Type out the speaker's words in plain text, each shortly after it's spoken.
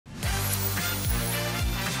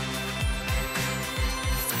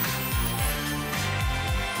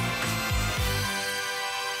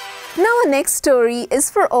Now our next story is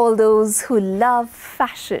for all those who love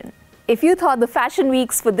fashion. If you thought the fashion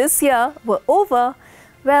weeks for this year were over,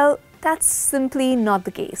 well, that's simply not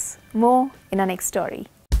the case. More in our next story.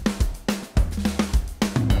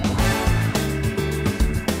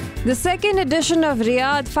 The second edition of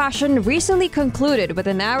Riyadh Fashion recently concluded with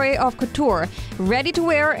an array of couture,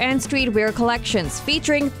 ready-to-wear and streetwear collections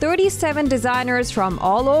featuring 37 designers from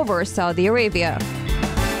all over Saudi Arabia.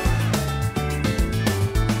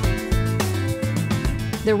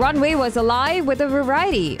 The runway was alive with a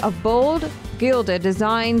variety of bold, gilded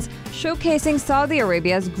designs showcasing Saudi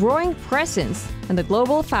Arabia's growing presence in the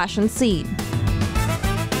global fashion scene.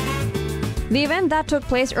 The event that took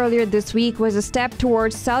place earlier this week was a step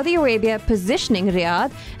towards Saudi Arabia positioning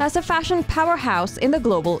Riyadh as a fashion powerhouse in the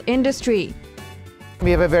global industry.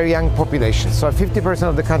 We have a very young population, so 50%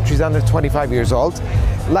 of the country is under 25 years old.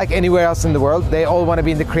 Like anywhere else in the world, they all want to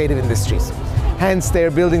be in the creative industries. Hence, they're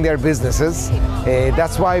building their businesses.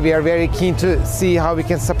 That's why we are very keen to see how we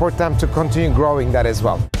can support them to continue growing that as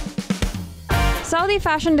well. Saudi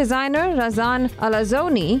fashion designer Razan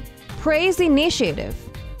Al-Azoni praised the initiative,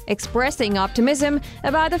 expressing optimism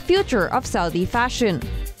about the future of Saudi fashion.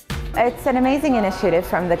 It's an amazing initiative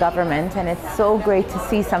from the government, and it's so great to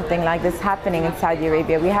see something like this happening in Saudi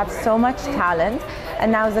Arabia. We have so much talent,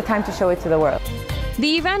 and now is the time to show it to the world.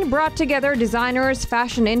 The event brought together designers,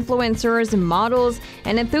 fashion influencers, models,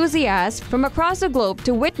 and enthusiasts from across the globe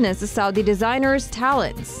to witness the Saudi designers'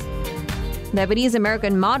 talents.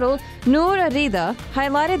 Lebanese-American model Noor Rida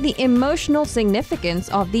highlighted the emotional significance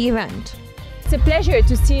of the event. It's a pleasure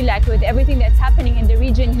to see, like, with everything that's happening in the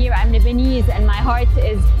region here. I'm Lebanese and my heart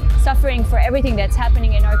is suffering for everything that's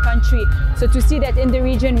happening in our country. So to see that in the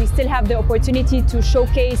region we still have the opportunity to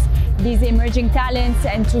showcase these emerging talents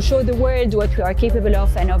and to show the world what we are capable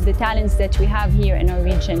of and of the talents that we have here in our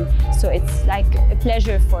region. So it's like a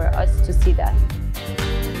pleasure for us to see that.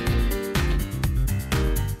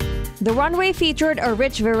 The runway featured a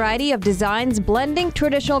rich variety of designs blending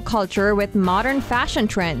traditional culture with modern fashion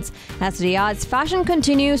trends as Riyadh's fashion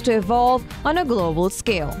continues to evolve on a global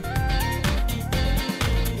scale.